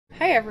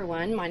Hi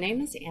everyone, my name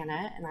is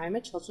Anna and I'm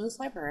a children's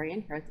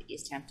librarian here at the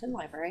East Hampton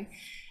Library,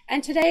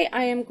 and today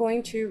I am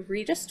going to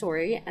read a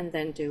story and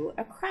then do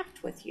a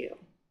craft with you.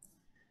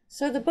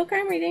 So the book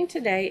I'm reading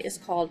today is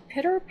called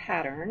Pitter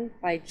Pattern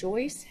by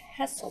Joyce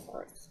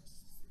Hesselworth.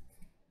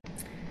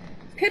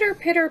 Pitter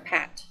pitter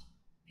pat,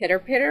 pitter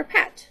pitter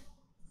pat,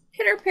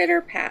 pitter pitter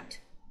pat.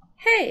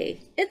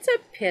 Hey, it's a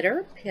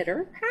pitter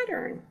pitter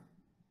pattern.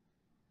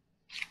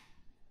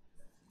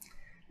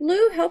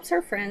 Lou helps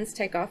her friends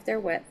take off their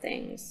wet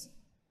things.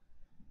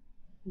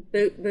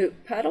 Boot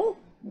boot puddle,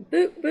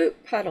 boot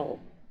boot puddle,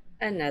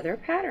 another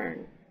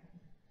pattern.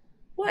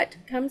 What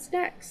comes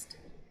next?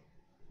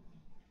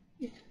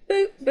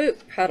 Boot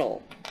boot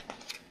puddle.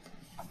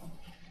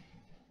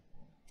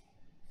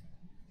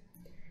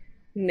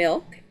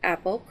 Milk,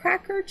 apple,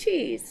 cracker,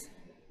 cheese.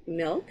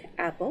 Milk,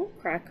 apple,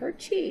 cracker,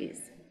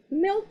 cheese.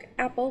 Milk,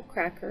 apple,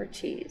 cracker,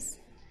 cheese.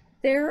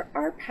 There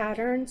are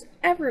patterns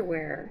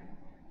everywhere.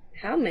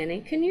 How many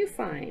can you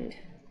find?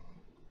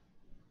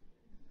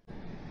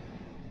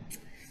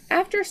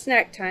 After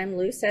snack time,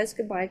 Lou says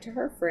goodbye to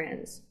her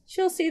friends.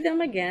 She'll see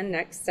them again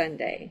next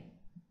Sunday.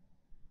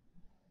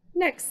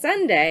 Next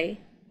Sunday?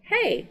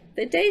 Hey,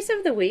 the days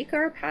of the week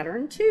are a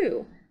pattern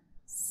too.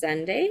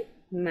 Sunday,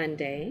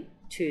 Monday,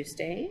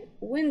 Tuesday,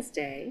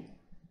 Wednesday,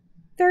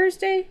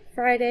 Thursday,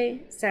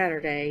 Friday,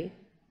 Saturday,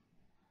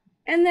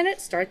 and then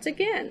it starts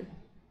again.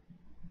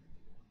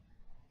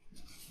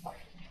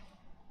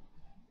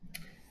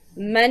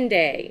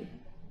 Monday.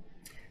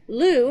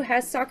 Lou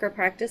has soccer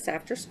practice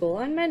after school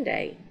on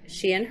Monday.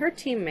 She and her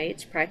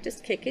teammates practice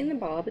kicking the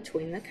ball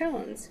between the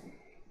cones.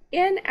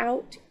 In,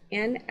 out,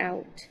 in,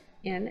 out,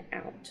 in,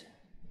 out.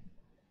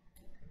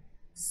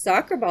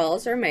 Soccer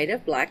balls are made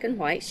of black and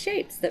white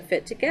shapes that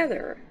fit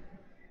together.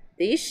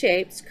 These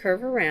shapes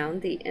curve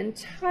around the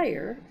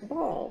entire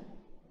ball.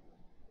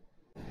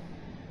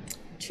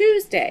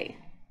 Tuesday.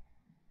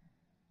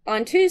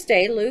 On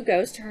Tuesday, Lou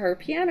goes to her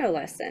piano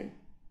lesson.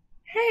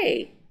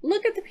 Hey,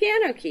 look at the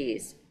piano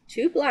keys.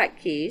 2 black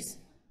keys,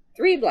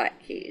 3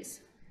 black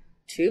keys,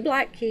 2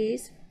 black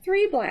keys,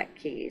 3 black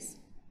keys,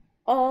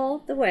 all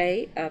the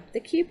way up the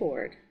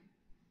keyboard.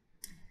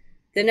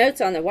 The notes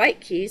on the white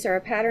keys are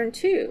a pattern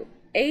too.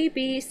 A,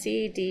 B,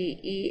 C, D,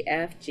 E,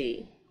 F,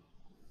 G.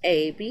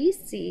 A, B,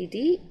 C,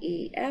 D,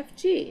 E, F,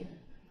 G.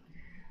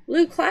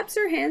 Lou claps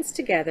her hands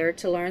together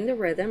to learn the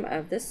rhythm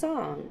of the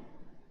song.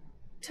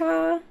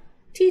 Ta,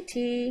 ti,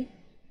 ti,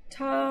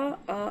 ta,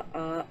 ah,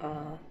 ah,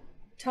 ah,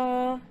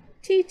 ta,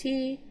 ti,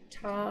 ti,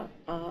 ta,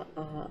 ah,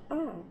 ah,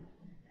 ah.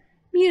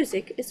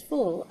 Music is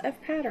full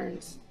of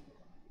patterns.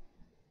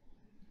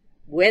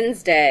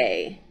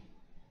 Wednesday.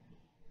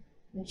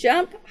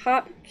 Jump,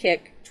 hop,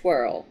 kick,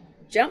 twirl.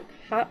 Jump,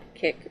 hop,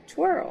 kick,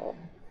 twirl.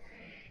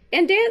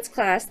 In dance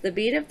class, the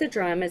beat of the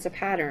drum is a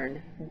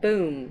pattern.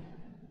 Boom,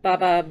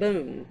 ba-ba,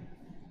 boom.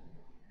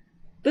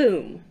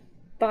 Boom,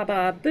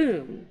 ba-ba,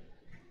 boom.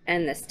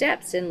 And the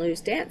steps in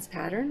Lou's dance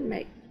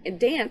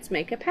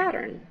make a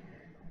pattern.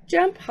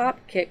 Jump,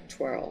 hop, kick,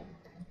 twirl.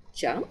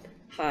 Jump,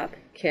 hop,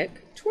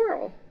 kick,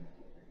 twirl.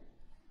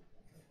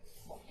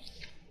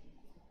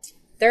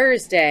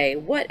 Thursday,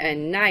 what a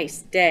nice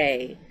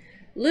day.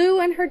 Lou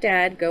and her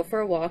dad go for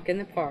a walk in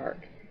the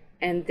park,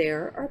 and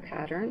there are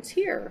patterns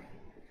here.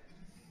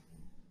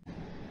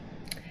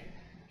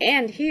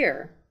 And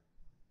here.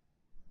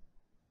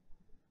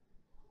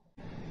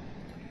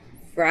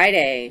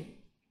 Friday.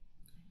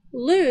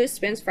 Lou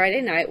spends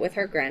Friday night with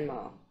her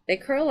grandma. They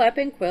curl up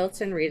in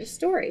quilts and read a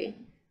story.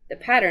 The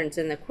patterns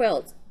in the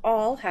quilts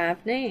all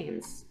have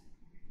names.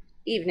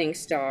 Evening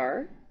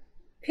Star,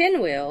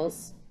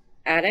 Pinwheels,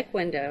 Attic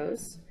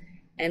Windows,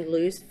 and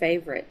Lou's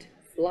favorite,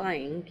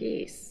 Flying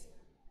Geese.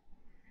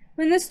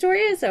 When the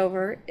story is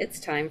over, it's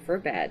time for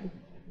bed.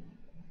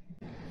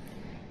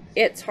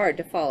 It's hard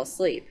to fall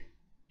asleep.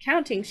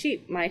 Counting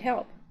sheep might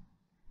help.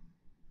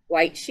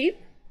 White sheep,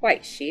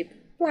 black sheep.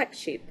 White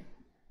sheep,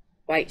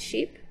 white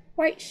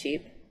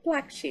sheep,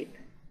 black sheep.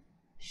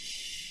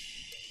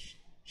 Shh,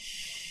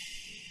 shh,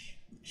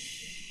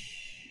 shh.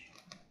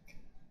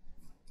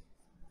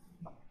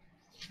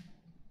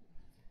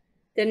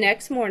 The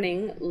next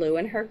morning, Lou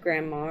and her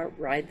grandma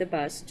ride the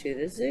bus to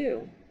the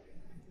zoo.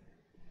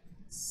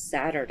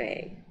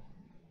 Saturday.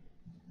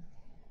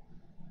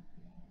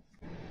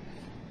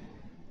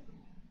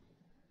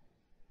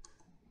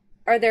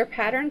 Are there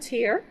patterns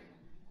here?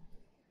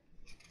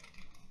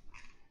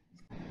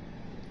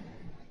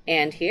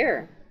 And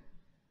here.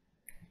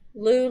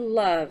 Lou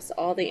loves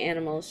all the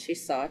animals she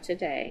saw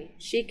today.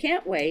 She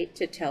can't wait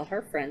to tell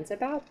her friends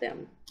about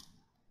them.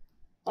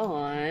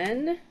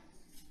 On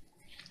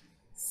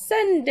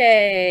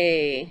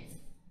Sunday.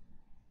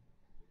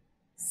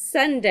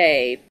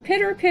 Sunday.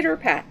 Pitter pitter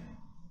pat.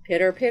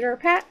 Pitter pitter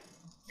pat.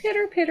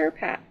 Pitter pitter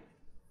pat.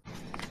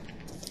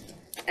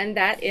 And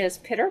that is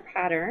Pitter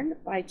Pattern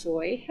by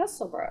Joy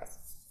Hesselworth.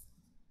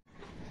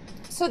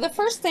 So the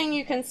first thing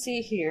you can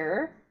see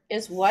here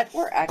is what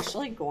we're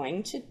actually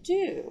going to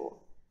do.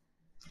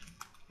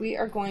 We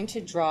are going to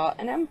draw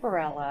an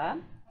umbrella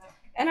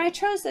And I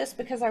chose this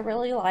because I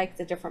really like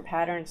the different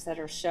patterns that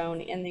are shown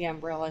in the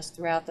umbrellas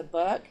throughout the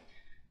book,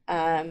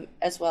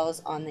 as well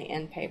as on the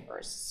end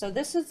papers. So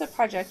this is the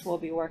project we'll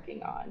be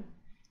working on.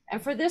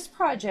 And for this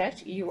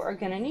project, you are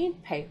going to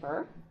need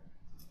paper.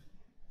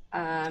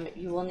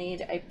 You will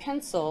need a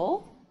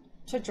pencil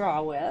to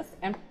draw with,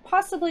 and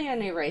possibly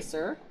an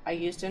eraser. I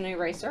used an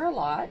eraser a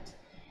lot.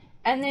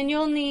 And then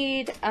you'll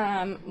need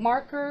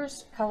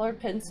markers, colored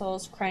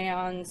pencils,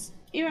 crayons,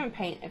 even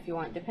paint if you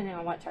want, depending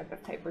on what type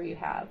of paper you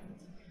have.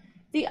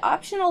 The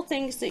optional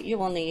things that you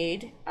will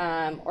need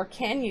or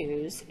can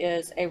use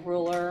is a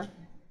ruler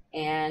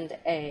and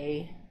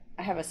I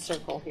have a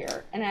circle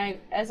here. And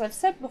as I've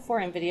said before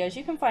in videos,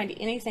 you can find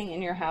anything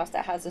in your house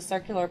that has a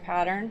circular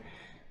pattern.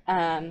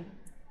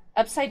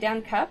 Upside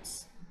down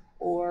cups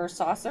or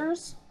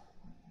saucers,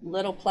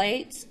 little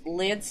plates,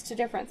 lids to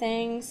different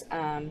things,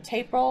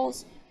 tape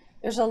rolls.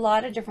 There's a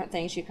lot of different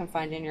things you can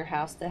find in your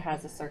house that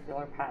has a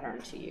circular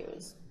pattern to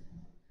use.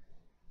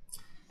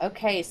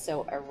 Okay,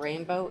 so a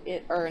rainbow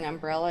or an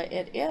umbrella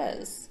it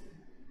is.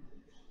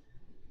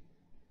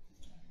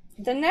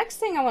 The next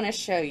thing I want to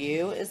show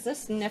you is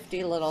this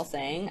nifty little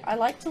thing. I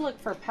like to look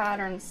for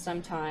patterns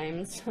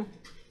sometimes,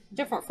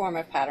 different form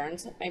of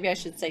patterns, maybe I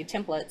should say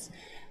templates,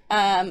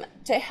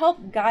 to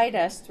help guide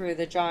us through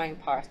the drawing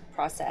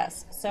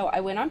process. So I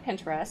went on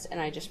Pinterest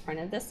and I just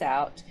printed this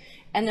out,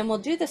 and then we'll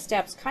do the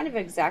steps kind of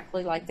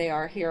exactly like they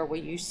are here, where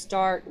you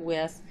start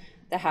with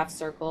the half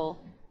circle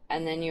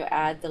and then you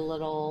add the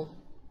little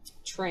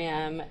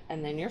trim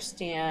and then your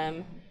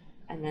stem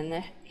and then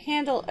the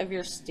handle of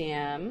your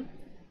stem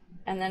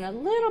and then a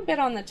little bit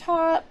on the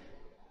top,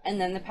 and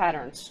then the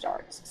pattern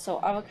starts. So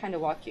I will kind of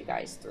walk you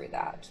guys through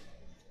that.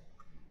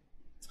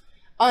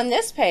 On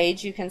this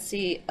page, you can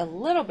see a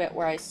little bit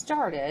where I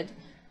started.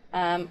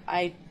 If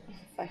I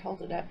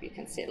hold it up, you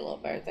can see it a little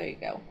better. There you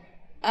go.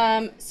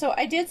 So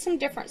I did some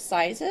different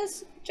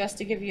sizes just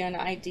to give you an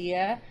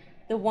idea.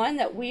 The one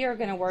that we are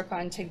going to work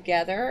on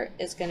together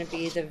is going to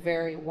be the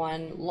very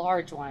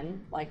large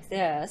one like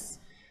this.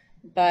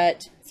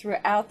 But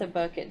throughout the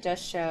book, it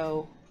does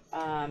show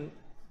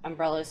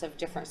umbrellas of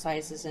different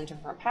sizes and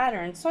different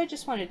patterns. So I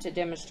just wanted to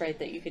demonstrate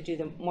that you could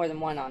do more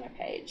than one on a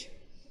page.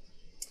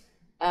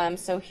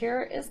 So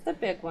here is the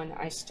big one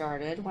I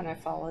started when I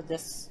followed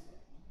this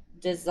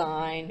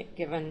design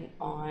given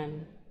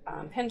on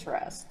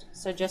Pinterest.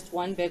 So just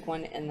one big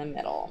one in the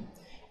middle.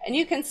 And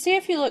you can see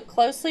if you look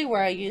closely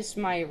where I used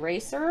my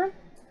eraser.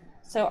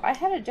 So I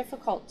had a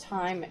difficult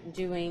time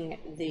doing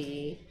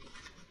the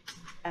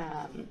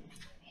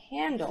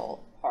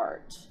handle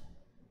part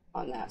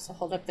on that. So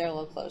hold up there a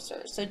little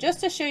closer. So just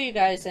to show you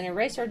guys, an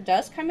eraser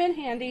does come in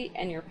handy,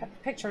 and your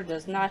picture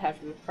does not have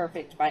to be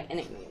perfect by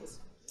any means.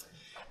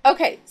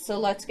 Okay, so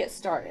let's get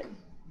started.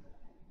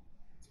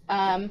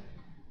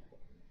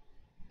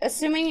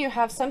 Assuming you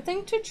have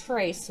something to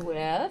trace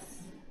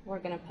with, we're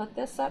going to put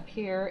this up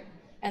here,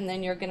 and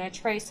then you're going to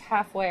trace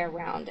halfway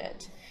around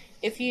it.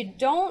 If you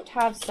don't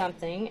have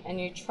something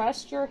and you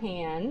trust your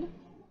hand,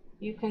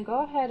 you can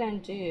go ahead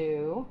and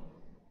do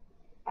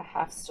a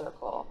half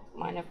circle.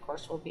 Mine, of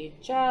course, will be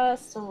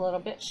just a little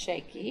bit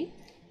shaky.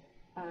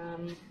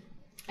 And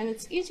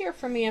it's easier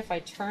for me if I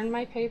turn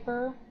my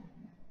paper.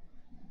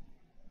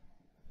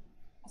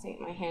 I think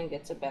my hand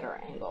gets a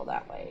better angle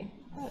that way.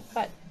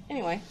 But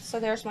anyway, so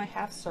there's my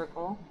half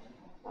circle.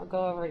 I'll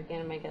go over it again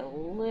and make it a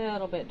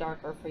little bit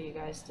darker for you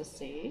guys to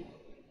see.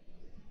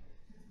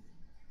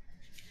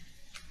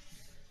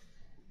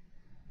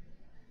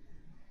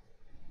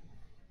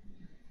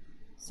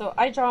 So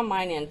I draw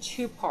mine in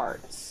two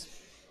parts.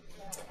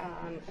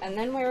 And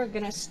then we're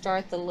going to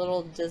start the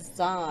little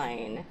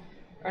design,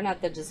 or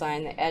not the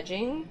design, the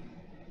edging.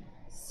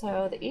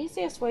 So the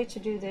easiest way to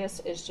do this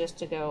is just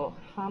to go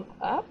hump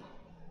up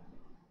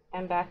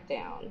and back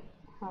down,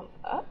 hump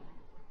up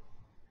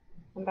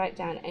and back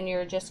down, and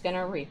you're just going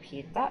to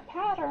repeat that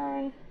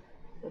pattern,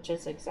 which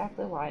is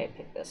exactly why I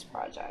picked this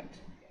project.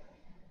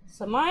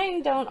 So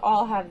mine don't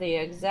all have the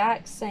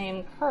exact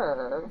same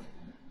curve,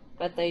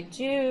 but they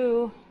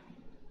do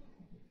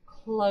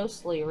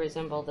closely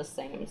resemble the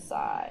same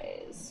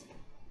size.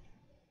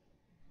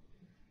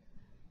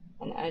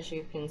 And as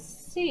you can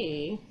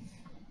see,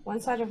 one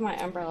side of my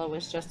umbrella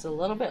was just a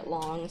little bit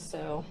long,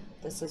 so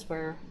this is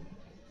where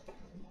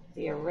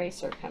the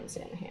eraser comes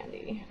in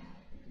handy.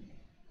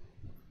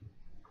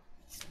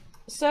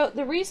 So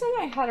the reason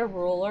I had a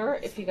ruler,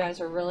 if you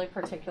guys are really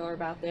particular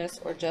about this,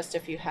 or just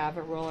if you have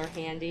a ruler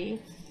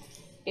handy,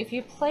 if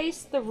you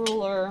place the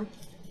ruler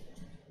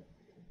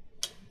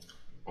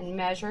and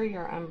measure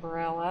your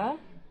umbrella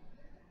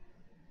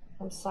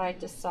from side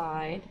to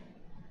side,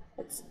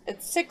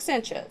 it's 6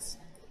 inches.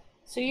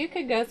 So you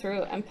could go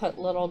through and put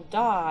little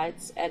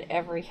dots at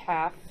every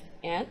 ½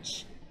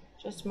 inch.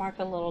 Just mark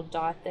a little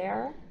dot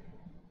there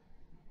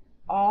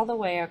all the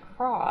way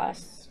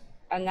across,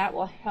 and that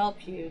will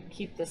help you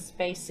keep the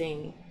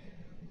spacing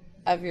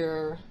of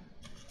your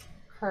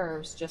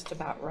curves just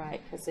about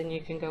right, because then you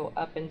can go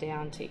up and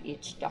down to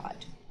each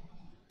dot.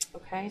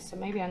 Okay, so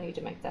maybe I need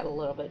to make that a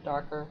little bit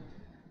darker.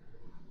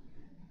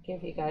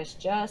 Give you guys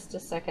just a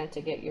second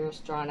to get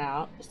yours drawn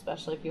out,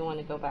 especially if you want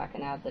to go back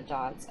and add the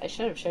dots. I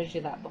should have showed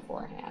you that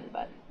beforehand,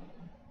 but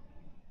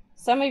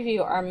some of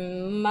you are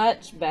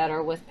much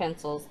better with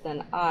pencils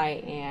than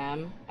I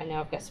am. I know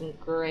I've got some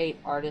great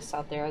artists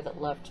out there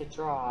that love to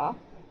draw,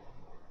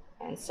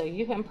 and so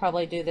you can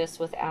probably do this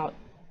without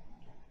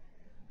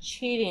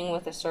cheating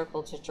with a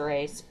circle to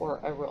trace or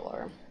a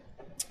ruler.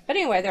 But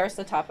anyway, there's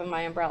the top of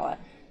my umbrella.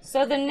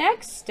 So the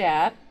next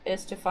step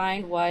is to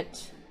find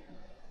what,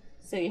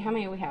 see how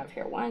many we have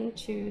here. 1,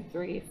 2,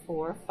 3,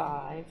 4,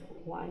 5.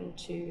 1,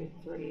 2,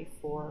 3,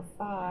 4,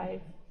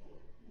 5.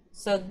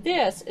 So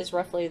this is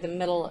roughly the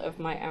middle of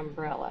my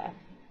umbrella.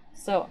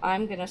 So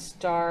I'm going to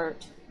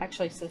start,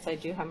 actually since I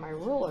do have my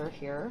ruler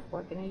here,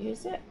 we're going to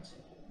use it.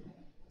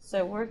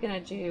 So we're going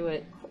to do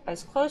it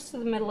as close to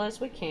the middle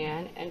as we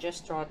can and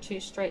just draw 2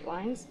 straight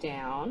lines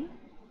down.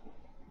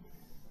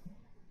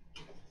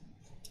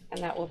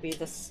 And that will be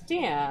the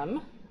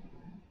stem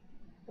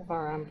of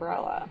our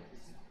umbrella.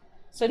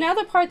 So now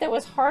the part that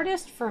was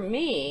hardest for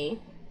me,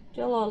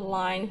 do a little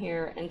line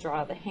here and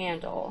draw the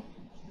handle.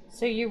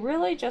 So you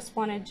really just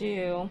want to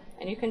do,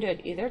 and you can do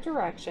it either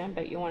direction,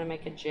 but you want to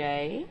make a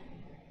J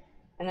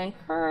and then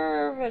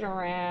curve it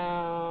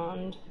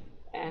around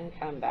and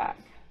come back.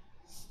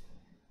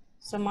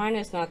 So mine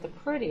is not the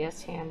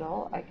prettiest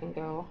handle. I can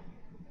go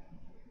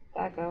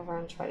back over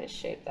and try to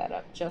shape that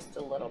up just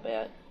a little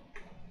bit.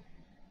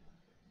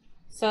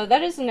 So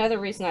that is another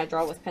reason I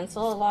draw with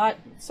pencil a lot,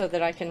 so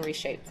that I can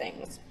reshape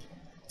things.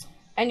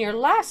 And your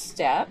last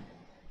step,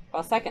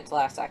 well, second to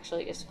last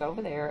actually, is to go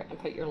over there and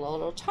put your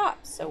little top.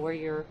 So where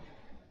your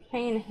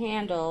plain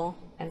handle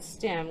and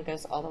stem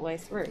goes all the way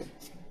through.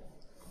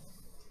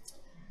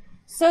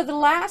 So the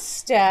last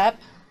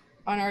step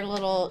on our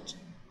little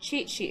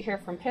cheat sheet here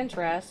from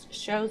Pinterest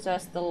shows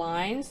us the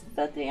lines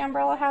that the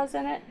umbrella has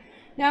in it.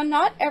 Now,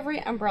 not every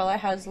umbrella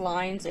has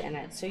lines in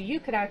it, so you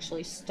could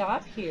actually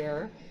stop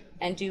here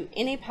and do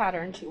any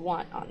patterns you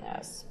want on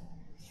this.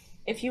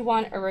 If you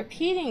want a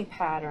repeating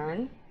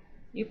pattern,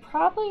 you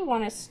probably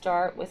want to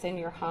start within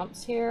your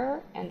humps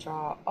here and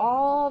draw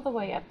all the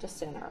way up to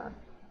center.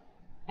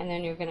 And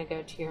then you're going to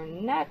go to your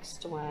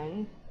next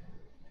one.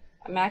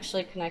 I'm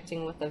actually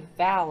connecting with a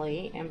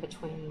valley in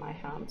between my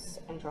humps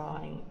and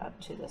drawing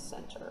up to the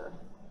center.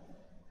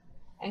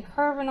 And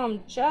curving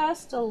them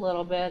just a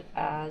little bit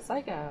as I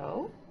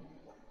go.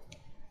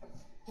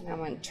 And I'm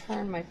going to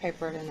turn my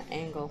paper at an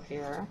angle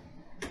here.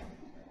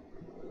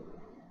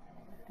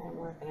 And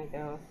we're going to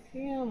go a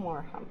few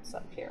more humps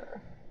up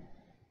here.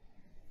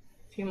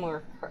 A few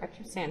more, I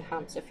keep saying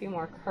humps, a few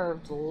more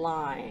curved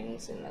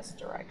lines in this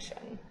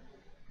direction.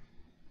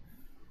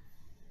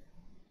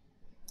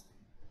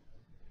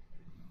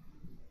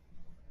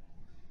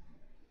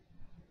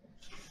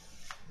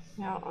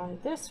 Now on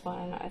this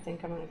one, I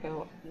think I'm going to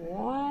go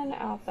one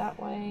out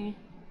that way,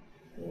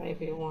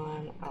 maybe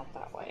one out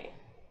that way.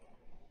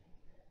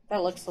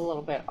 That looks a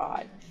little bit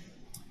odd,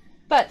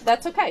 but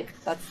that's okay.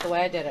 That's the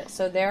way I did it.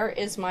 So there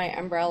is my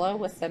umbrella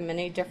with the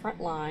many different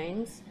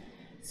lines.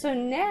 So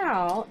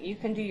now you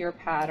can do your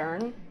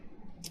pattern.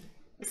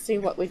 Let's see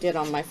what we did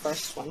on my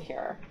first one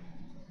here.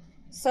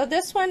 So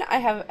this one, I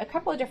have a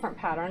couple of different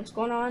patterns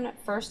going on.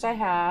 First, I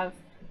have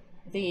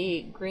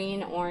the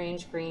green,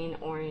 orange, green,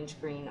 orange,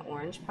 green,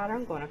 orange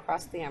pattern going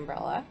across the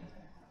umbrella.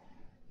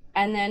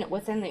 And then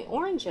within the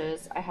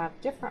oranges, I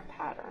have different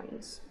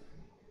patterns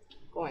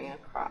going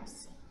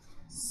across.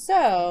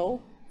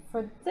 So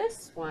for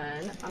this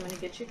one, I'm going to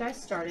get you guys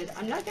started.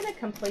 I'm not going to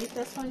complete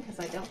this one because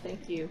I don't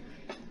think you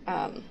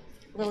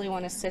really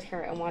want to sit here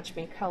and watch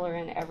me color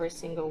in every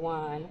single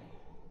one.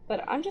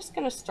 But I'm just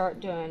going to start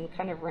doing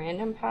kind of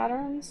random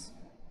patterns.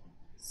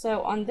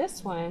 So on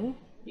this one,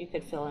 you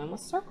could fill in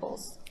with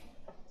circles.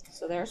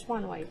 So there's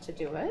one way to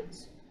do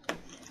it.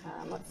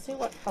 Let's see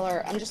what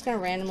color. I'm just going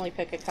to randomly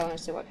pick a color and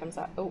see what comes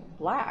out. Oh,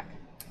 black.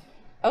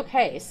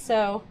 Okay,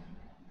 so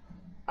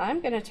I'm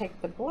going to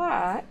take the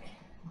black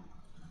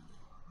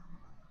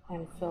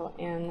and fill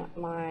in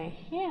my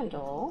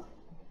handle.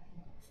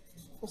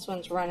 This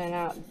one's running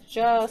out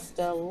just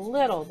a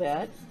little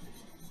bit.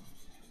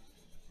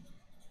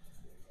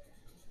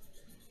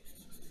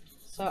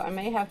 So I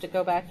may have to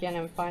go back in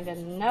and find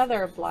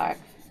another black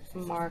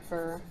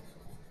marker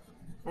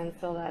and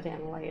fill that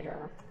in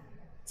later.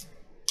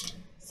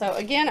 So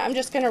again, I'm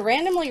just going to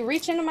randomly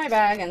reach into my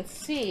bag and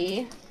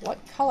see what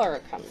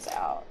color comes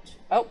out.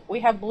 Oh, we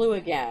have blue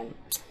again.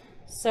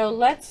 So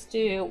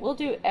we'll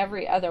do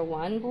every other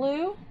one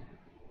blue.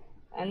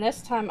 And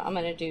this time I'm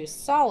going to do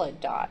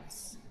solid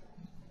dots.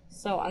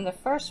 So on the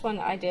first one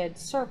I did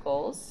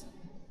circles.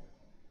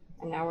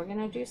 And now we're going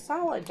to do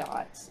solid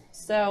dots.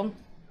 So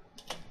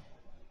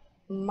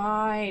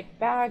my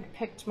bag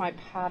picked my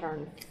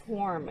pattern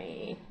for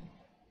me.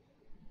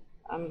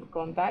 I'm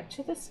going back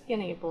to the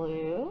skinny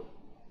blue,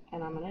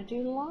 and I'm going to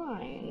do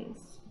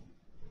lines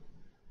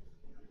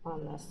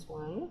on this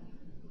one.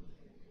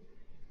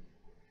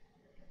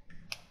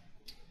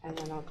 And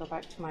then I'll go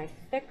back to my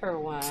thicker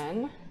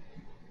one.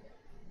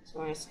 So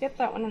we're going to skip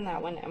that one,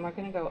 and we're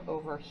going to go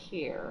over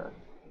here.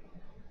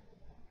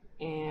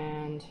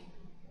 And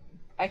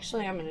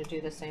actually I'm going to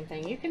do the same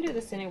thing. You can do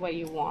this any way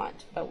you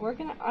want, but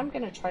I'm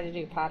going to try to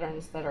do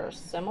patterns that are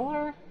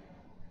similar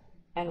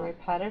and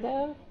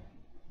repetitive.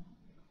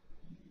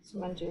 So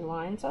I'm going to do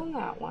lines on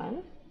that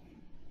one.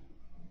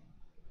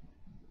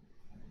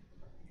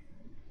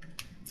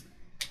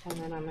 And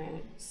then I'm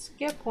going to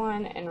skip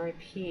one and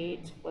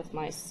repeat with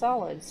my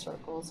solid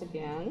circles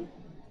again.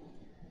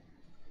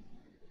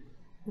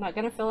 I'm not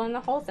going to fill in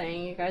the whole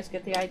thing. You guys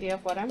get the idea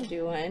of what I'm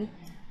doing.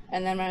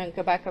 And then I'm going to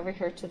go back over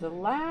here to the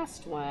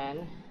last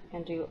one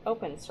and do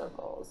open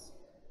circles.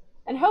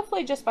 And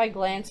hopefully just by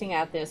glancing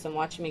at this and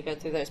watching me go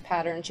through those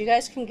patterns, you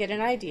guys can get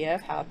an idea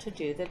of how to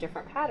do the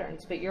different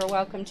patterns. But you're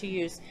welcome to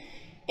use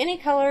any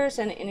colors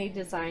and any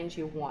designs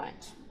you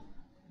want.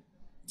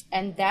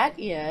 And that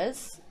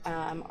is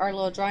our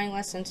little drawing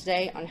lesson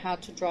today on how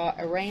to draw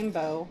a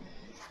rainbow,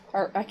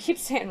 or I keep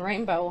saying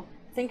rainbow,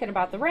 thinking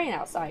about the rain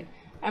outside,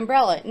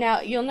 umbrella.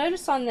 Now you'll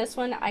notice on this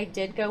one I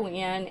did go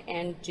in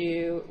and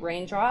do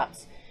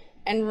raindrops,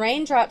 and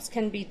raindrops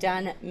can be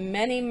done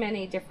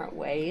many different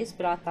ways,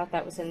 but I thought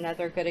that was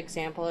another good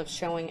example of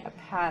showing a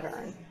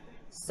pattern.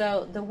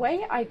 So the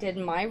way I did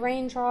my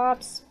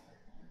raindrops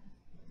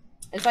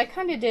is I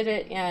kind of did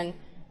it in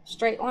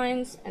straight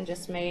lines and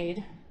just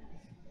made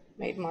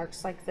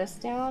marks like this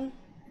down.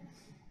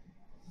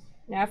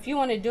 Now if you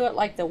want to do it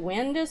like the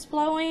wind is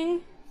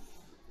blowing,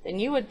 then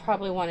you would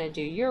probably want to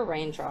do your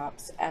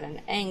raindrops at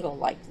an angle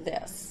like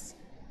this.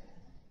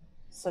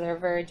 So they're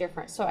very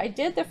different. So I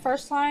did the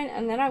first line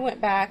and then I went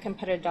back and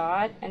put a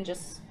dot and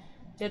just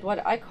did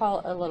what I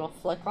call a little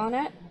flick on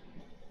it.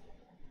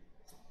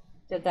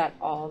 Did that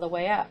all the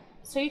way up.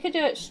 So you could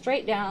do it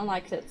straight down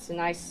like it's a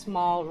nice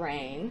small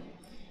rain.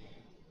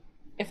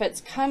 If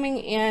it's coming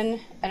in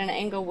at an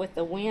angle with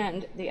the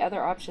wind, the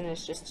other option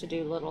is just to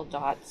do little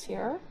dots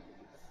here.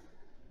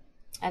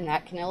 And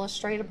that can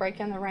illustrate a break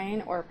in the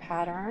rain or a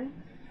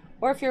pattern.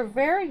 Or if you're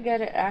very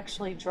good at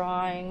actually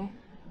drawing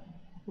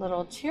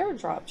little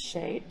teardrop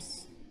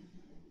shapes,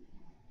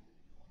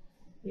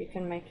 you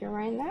can make your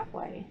rain that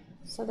way.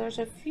 So there's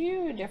a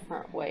few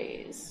different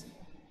ways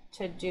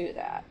to do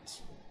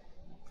that.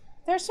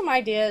 There's some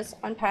ideas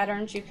on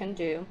patterns you can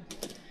do.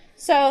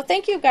 So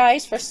thank you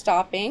guys for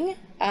stopping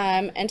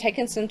and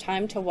taking some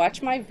time to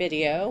watch my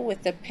video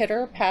with the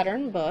Pitter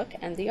Pattern book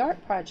and the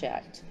art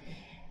project.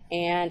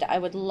 And I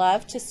would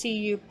love to see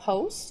you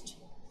post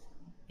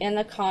in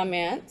the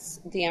comments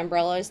the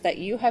umbrellas that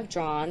you have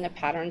drawn, the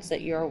patterns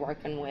that you're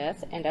working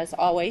with. And as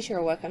always,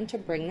 you're welcome to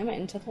bring them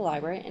into the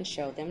library and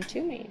show them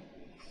to me.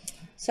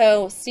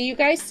 So see you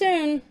guys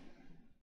soon.